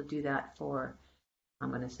possible to do that for, I'm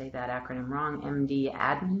going to say that acronym wrong, MD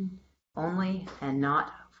admin only, and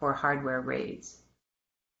not for hardware RAIDs.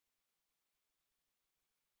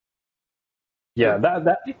 Yeah,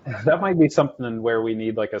 that might be something where we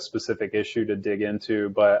need like a specific issue to dig into,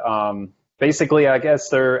 but basically, I guess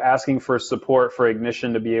they're asking for support for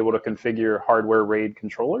Ignition to be able to configure hardware RAID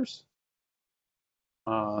controllers.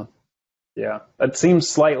 Yeah, that seems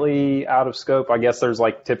slightly out of scope. I guess there's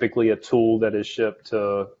like typically a tool that is shipped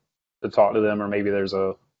to talk to them, or maybe there's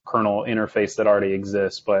a kernel interface that already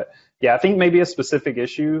exists. But yeah, I think maybe a specific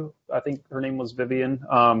issue, I think her name was Vivian,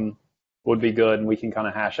 would be good, and we can kind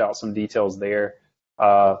of hash out some details there.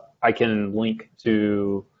 I can link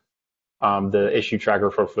to the issue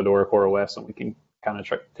tracker for Fedora CoreOS, and we can kind of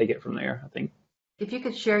take it from there, I think. If you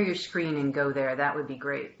could share your screen and go there, that would be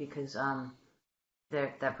great, because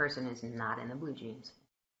that person is not in the blue jeans.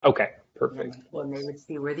 Okay, perfect. And they would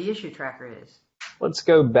see where the issue tracker is. Let's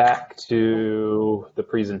go back to the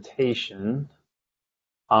presentation.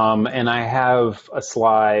 And I have a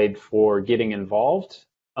slide for getting involved.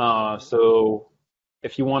 So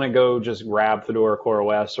if you want to go just grab Fedora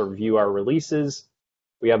CoreOS or view our releases,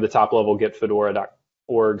 we have the top level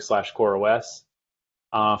getfedora.org/CoreOS.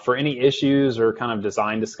 For any issues or kind of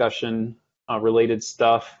design discussion related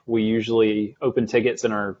stuff, we usually open tickets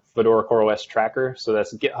in our Fedora CoreOS tracker. So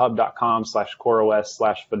that's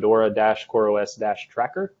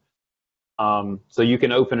github.com/CoreOS/Fedora-CoreOS-tracker. So you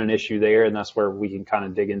can open an issue there, and that's where we can kind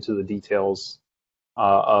of dig into the details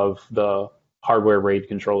of the hardware RAID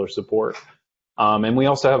controller support. And we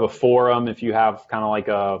also have a forum if you have kind of like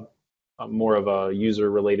a more of a user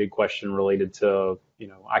related question related to,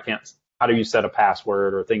 how do you set a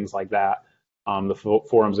password or things like that. The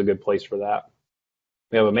forum's a good place for that.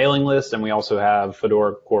 We have a mailing list, and we also have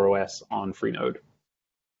Fedora CoreOS on Freenode.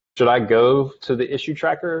 Should I go to the issue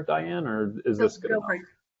tracker, Diane, or is this good enough?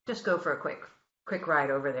 Just go for a quick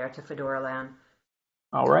ride over there to Fedora Land.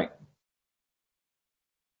 All right.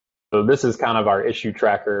 So this is kind of our issue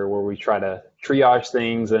tracker where we try to triage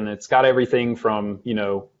things, and it's got everything from,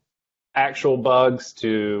 actual bugs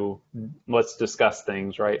to let's discuss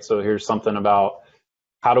things, right? So here's something about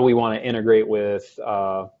how do we want to integrate with,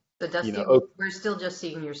 So Dusty, we're still just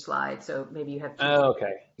seeing your slide, so maybe you have to.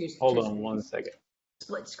 Okay, hold on one second.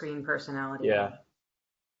 Split screen personality. Yeah.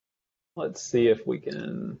 Let's see if we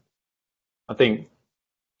can, I think,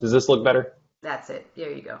 does this look better? That's it.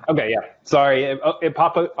 There you go. Okay, yeah. Sorry, it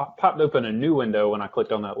popped open a new window when I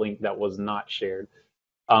clicked on that link that was not shared.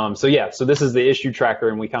 So this is the issue tracker,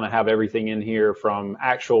 and we kind of have everything in here from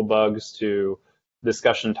actual bugs to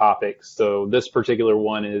discussion topics. So this particular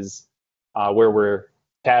one is where we're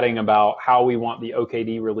chatting about how we want the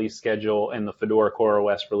OKD release schedule and the Fedora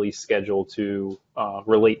CoreOS release schedule to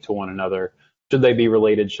relate to one another. Should they be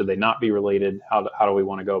related? Should they not be related? How do we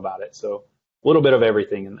want to go about it? So a little bit of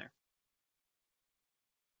everything in there.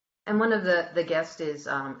 And one of the guests is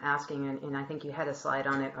asking, and I think you had a slide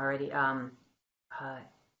on it already,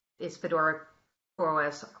 is Fedora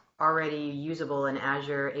CoreOS already usable in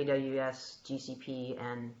Azure, AWS, GCP,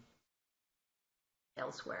 and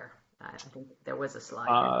elsewhere? I think there was a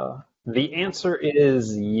slide. The answer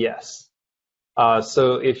is yes.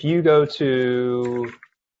 So if you go to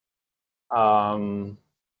our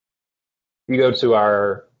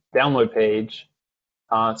download page,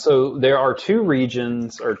 so there are two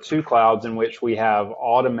regions or two clouds in which we have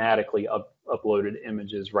automatically uploaded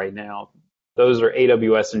images right now. Those are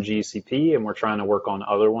AWS and GCP, and we're trying to work on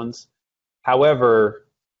other ones. However,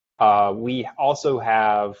 we also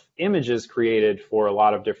have images created for a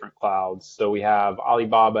lot of different clouds. So we have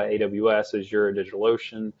Alibaba, AWS, Azure,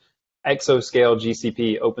 DigitalOcean, Exascale,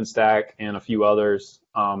 GCP, OpenStack, and a few others.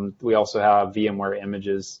 We also have VMware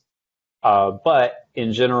images. But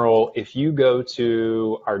in general, if you go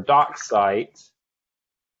to our doc site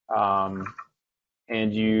and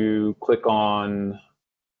you click on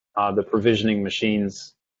the provisioning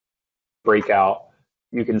machines breakout,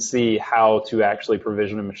 you can see how to actually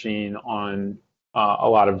provision a machine on a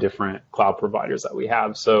lot of different cloud providers that we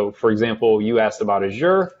have. So, for example, you asked about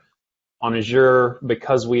Azure. On Azure,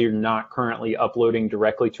 because we're not currently uploading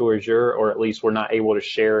directly to Azure, or at least we're not able to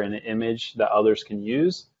share an image that others can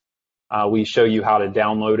use, we show you how to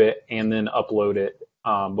download it and then upload it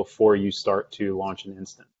before you start to launch an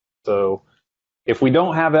instance. So if we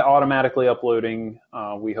don't have it automatically uploading,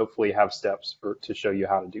 we hopefully have steps to show you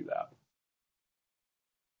how to do that.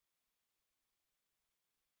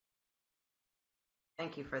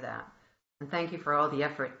 Thank you for that. And thank you for all the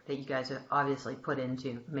effort that you guys have obviously put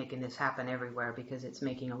into making this happen everywhere, because it's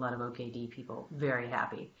making a lot of OKD people very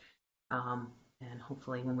happy. And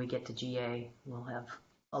hopefully when we get to GA, we'll have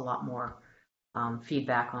a lot more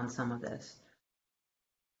feedback on some of this.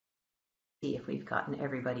 See if we've gotten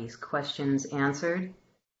everybody's questions answered.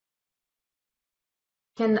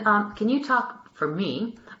 Can you talk, for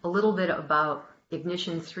me, a little bit about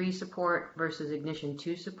Ignition 3 support versus Ignition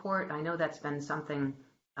 2 support? I know that's been something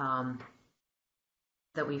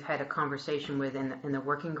that we've had a conversation with in the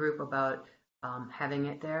working group about having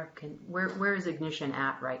it there. Where is Ignition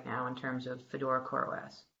at right now in terms of Fedora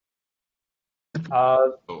CoreOS?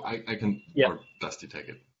 I can, yeah. Or Dusty, take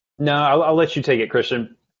it. No, I'll let you take it,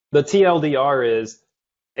 Christian. The TLDR is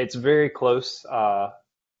it's very close,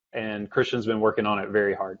 and Christian's been working on it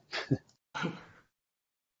very hard.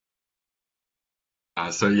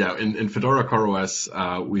 So yeah, in Fedora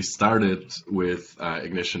CoreOS, we started with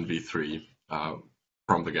Ignition v3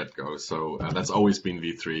 from the get-go. So that's always been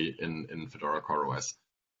v3 in Fedora CoreOS.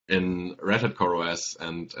 In Red Hat CoreOS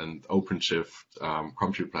and OpenShift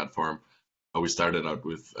compute platform, we started out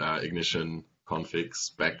with Ignition config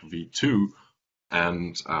spec v2,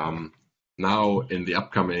 and now in the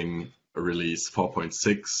upcoming release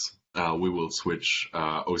 4.6, we will switch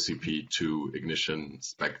OCP to Ignition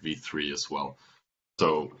spec v3 as well.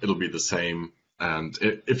 So it'll be the same. And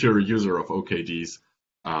if you're a user of OKDs,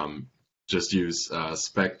 just use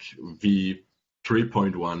spec v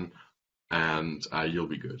 3.1 and you'll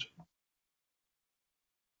be good.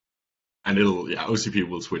 And OCP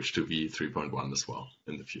will switch to v 3.1 as well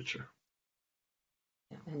in the future.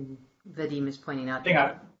 And Vadim is pointing out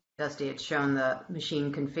Dusty had shown the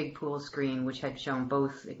machine config pool screen, which had shown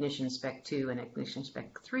both Ignition Spec 2 and Ignition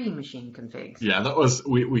Spec 3 machine configs. Yeah, that was,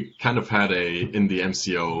 we kind of had in the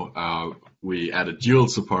MCO, we added dual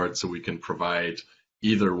support, so we can provide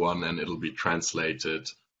either one and it'll be translated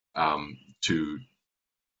to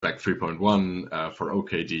Spec 3.1 for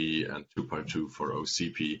OKD and 2.2 for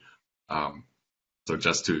OCP. So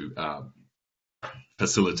just to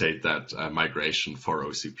facilitate that migration for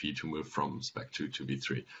OCP to move from Spec 2 to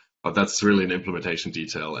v3. But that's really an implementation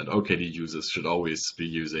detail, and OKD users should always be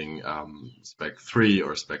using Spec 3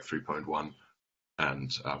 or Spec 3.1,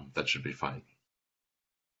 and that should be fine.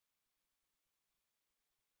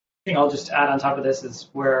 I think I'll just add on top of this is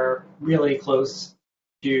we're really close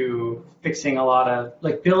to fixing a lot of,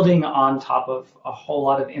 like, building on top of a whole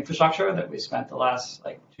lot of infrastructure that we spent the last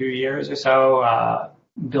 2 years or so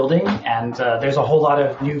building, and there's a whole lot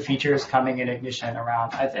of new features coming in Ignition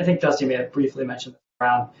around. I think Dusty may have briefly mentioned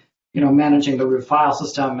around, managing the root file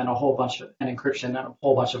system and a whole bunch of encryption and a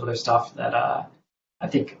whole bunch of other stuff that I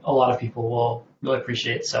think a lot of people will really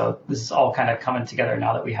appreciate. So this is all kind of coming together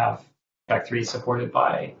now that we have Spec 3 supported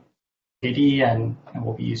by KD and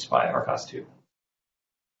will be used by RCOS 2.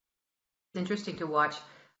 It's interesting to watch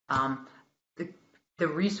the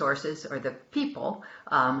resources or the people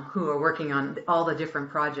who are working on all the different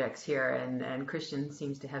projects here, and Christian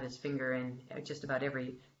seems to have his finger in just about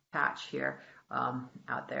every patch here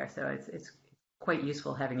out there. So it's quite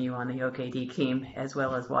useful having you on the OKD team as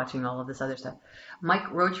well as watching all of this other stuff. Mike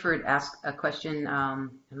Rochford asked a question.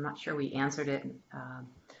 I'm not sure we answered it,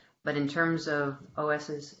 but in terms of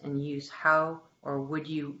OSs in use, how or would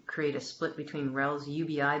you create a split between RHEL's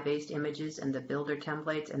UBI-based images and the builder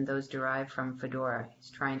templates and those derived from Fedora? He's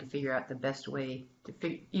trying to figure out the best way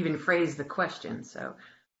to even phrase the question. So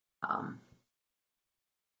does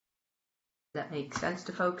that make sense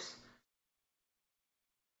to folks?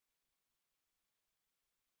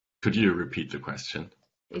 Could you repeat the question?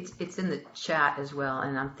 It's in the chat as well,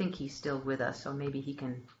 and I think he's still with us, so maybe he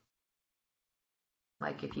can,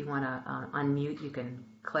 if you want to unmute, you can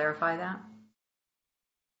clarify that.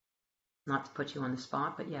 Not to put you on the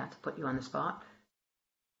spot, but yeah, to put you on the spot.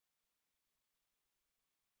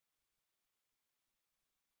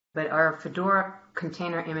 But are Fedora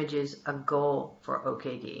container images a goal for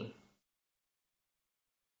OKD?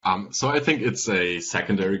 So I think it's a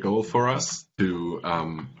secondary goal for us to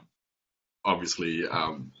obviously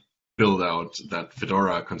build out that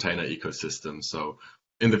Fedora container ecosystem. So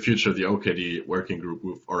in the future, the OKD working group,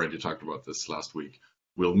 we've already talked about this last week,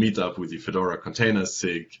 will meet up with the Fedora container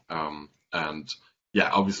SIG. And yeah,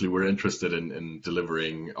 obviously we're interested in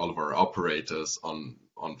delivering all of our operators on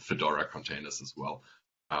Fedora containers as well.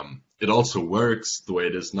 It also works the way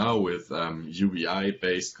it is now with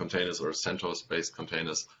UBI-based containers or CentOS-based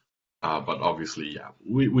containers. But obviously, yeah,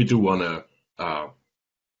 we do want to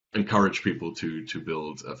encourage people to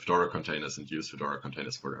build Fedora containers and use Fedora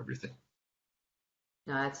containers for everything.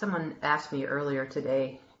 Someone asked me earlier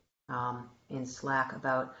today in Slack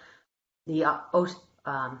about the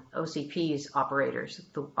OCP's operators,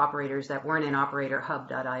 the operators that weren't in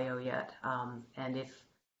operatorhub.io yet, and if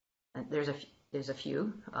there's a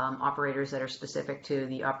few operators that are specific to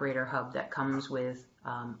the operator hub that comes with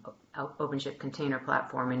OpenShift container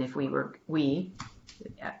platform, and if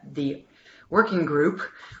the working group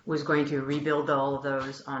was going to rebuild all of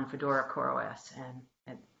those on Fedora CoreOS, and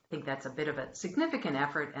I think that's a bit of a significant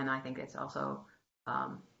effort, and I think it's also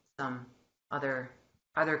some other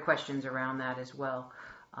questions around that as well.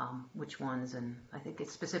 Which ones? And I think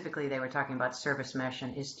it's specifically they were talking about Service Mesh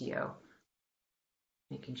and Istio,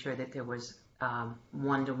 making sure that there was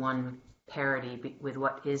one-to-one parity with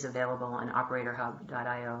what is available on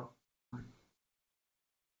operatorhub.io.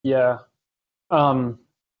 Yeah.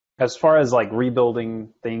 As far as like rebuilding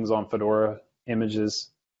things on Fedora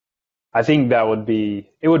images, I think it would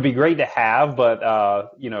be great to have, but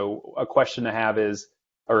a question to have is,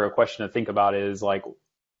 or a question to think about is like,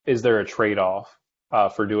 is there a trade-off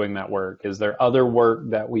for doing that work? Is there other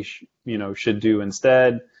work that we should do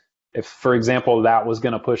instead? If, for example, that was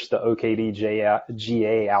going to push the OKD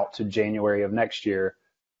GA out to January of next year,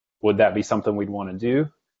 would that be something we'd want to do?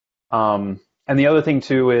 And the other thing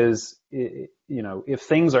too is, if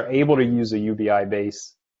things are able to use a UBI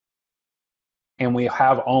base and we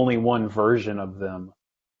have only one version of them,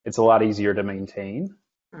 it's a lot easier to maintain.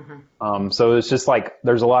 Mm-hmm. So it's just like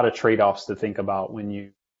there's a lot of trade-offs to think about when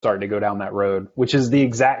you start to go down that road, which is the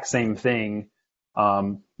exact same thing,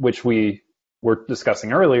 which we were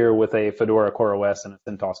discussing earlier with a Fedora CoreOS and a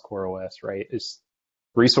CentOS CoreOS, right?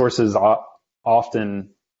 Resources often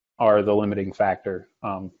are the limiting factor,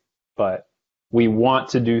 but we want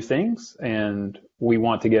to do things and we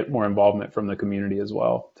want to get more involvement from the community as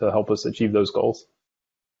well to help us achieve those goals.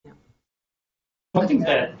 One thing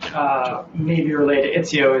that may be related to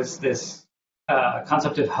Istio is this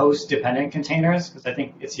concept of host-dependent containers, because I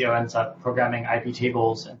think Istio ends up programming IP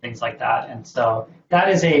tables and things like that. And so that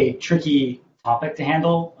is a tricky topic to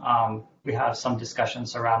handle. We have some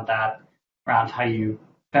discussions around that, around how you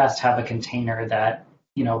best have a container that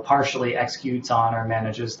partially executes on or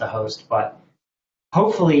manages the host, but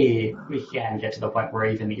hopefully we can get to the point where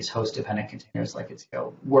even these host-dependent containers like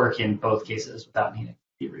Istio work in both cases without needing to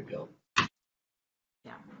be rebuilt.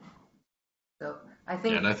 Yeah. So I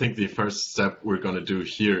think. Yeah, and I think the first step we're going to do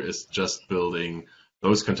here is just building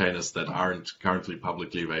those containers that aren't currently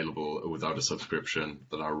publicly available without a subscription,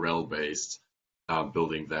 that are rel-based,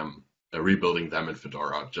 rebuilding them in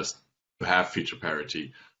Fedora just to have feature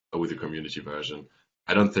parity with the community version.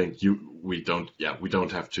 I don't think we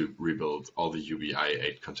don't have to rebuild all the UBI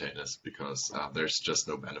 8 containers because there's just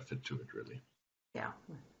no benefit to it really. Yeah,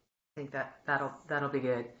 I think that'll be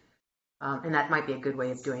good. And that might be a good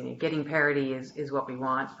way of doing it. Getting parity is what we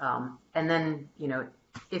want. And then,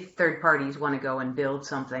 if third parties want to go and build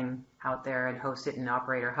something out there and host it in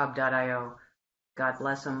operatorhub.io, God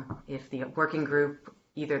bless them. If the working group,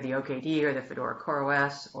 either the OKD or the Fedora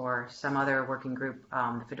CoreOS or some other working group,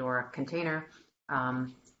 the Fedora container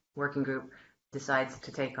working group decides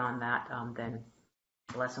to take on that, then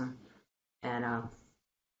bless them and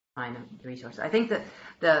find the resource. I think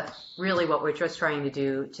that really what we're just trying to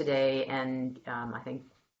do today, and I think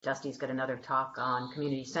Dusty's got another talk on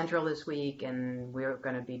Community Central this week, and we're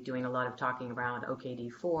going to be doing a lot of talking around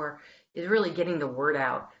OKD4, is really getting the word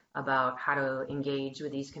out about how to engage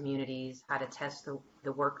with these communities, how to test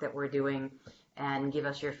the work that we're doing, and give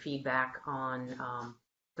us your feedback on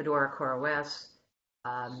Fedora CoreOS.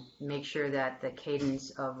 Make sure that the cadence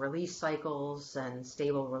of release cycles and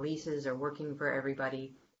stable releases are working for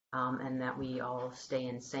everybody, and that we all stay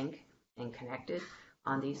in sync and connected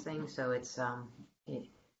on these things. So it's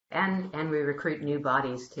and we recruit new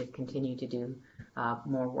bodies to continue to do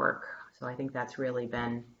more work. So I think that's really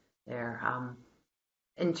been there.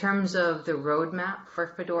 In terms of the roadmap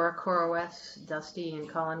for Fedora CoreOS, Dusty and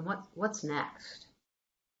Colin, what's next?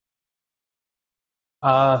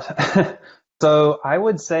 So I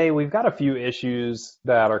would say we've got a few issues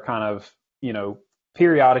that are kind of,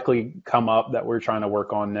 periodically come up that we're trying to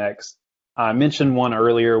work on next. I mentioned one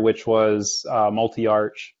earlier, which was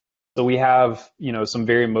multi-arch. So we have, some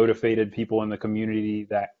very motivated people in the community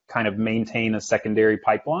that kind of maintain a secondary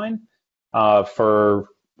pipeline for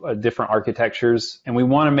different architectures, and we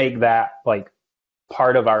want to make that like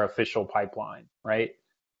part of our official pipeline, right?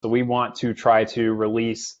 So we want to try to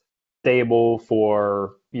release stable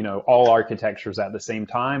for all architectures at the same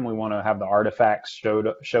time. We want to have the artifacts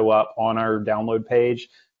show up on our download page.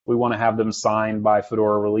 We want to have them signed by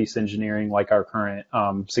Fedora Release Engineering, like our current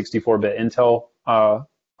 64-bit Intel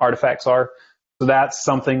artifacts are. So that's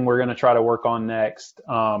something we're going to try to work on next.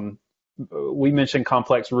 We mentioned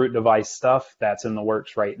complex root device stuff. That's in the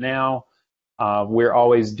works right now. We're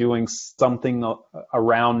always doing something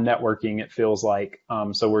around networking, it feels like.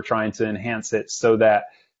 So we're trying to enhance it so that,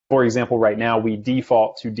 for example, right now we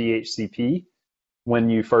default to DHCP when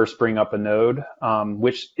you first bring up a node,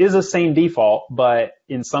 which is a sane default, but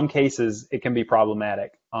in some cases it can be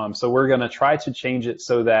problematic. So we're going to try to change it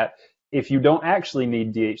so that if you don't actually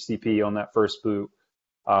need DHCP on that first boot,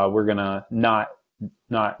 we're going to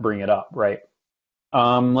not bring it up, right?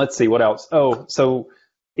 Let's see, what else? Oh, so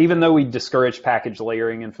even though we discourage package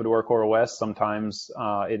layering in Fedora CoreOS, sometimes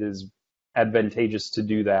it is advantageous to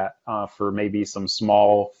do that for maybe some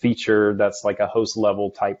small feature that's like a host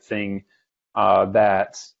level type thing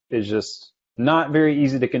that is just not very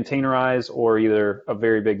easy to containerize or either a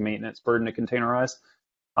very big maintenance burden to containerize.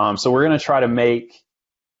 So we're going to try to make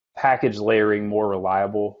package layering more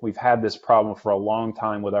reliable. We've had this problem for a long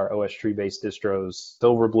time with our OS tree-based distros,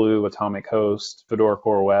 Silverblue, Atomic Host, Fedora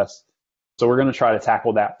CoreOS. So we're going to try to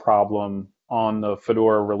tackle that problem on the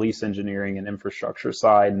Fedora release engineering and infrastructure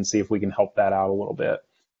side and see if we can help that out a little bit.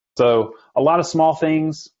 So a lot of small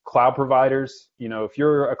things, cloud providers, if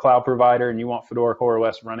you're a cloud provider and you want Fedora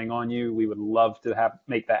CoreOS running on you, we would love to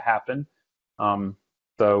make that happen.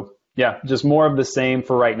 So yeah, just more of the same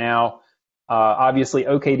for right now. Obviously,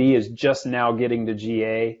 OKD is just now getting to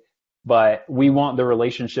GA, but we want the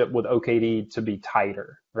relationship with OKD to be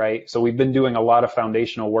tighter, right? So we've been doing a lot of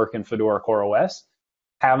foundational work in Fedora CoreOS.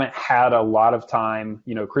 Haven't had a lot of time.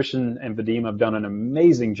 Christian and Vadim have done an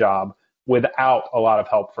amazing job without a lot of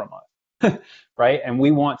help from us, right? And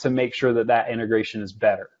we want to make sure that that integration is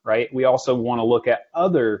better, right? We also want to look at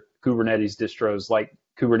other Kubernetes distros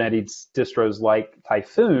like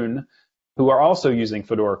Typhoon, who are also using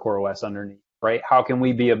Fedora CoreOS underneath, right? How can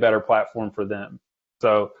we be a better platform for them?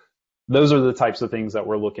 So those are the types of things that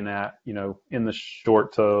we're looking at, in the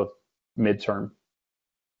short to midterm.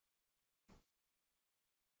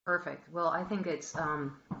 Perfect. Well, I think it's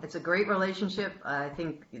a great relationship. I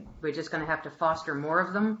think we're just going to have to foster more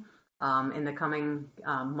of them in the coming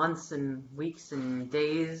months and weeks and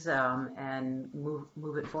days, and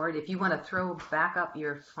move it forward. If you want to throw back up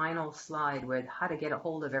your final slide with how to get a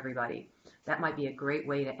hold of everybody, that might be a great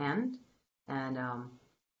way to end. And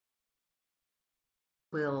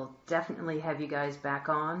we'll definitely have you guys back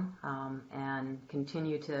on and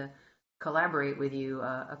continue to collaborate with you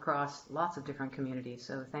across lots of different communities.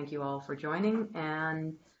 So thank you all for joining,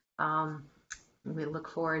 and we look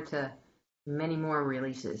forward to many more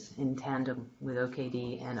releases in tandem with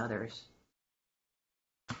OKD and others.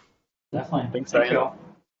 Definitely. Thanks, Thank Diane. you all.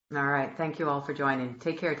 All right. Thank you all for joining.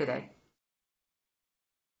 Take care today.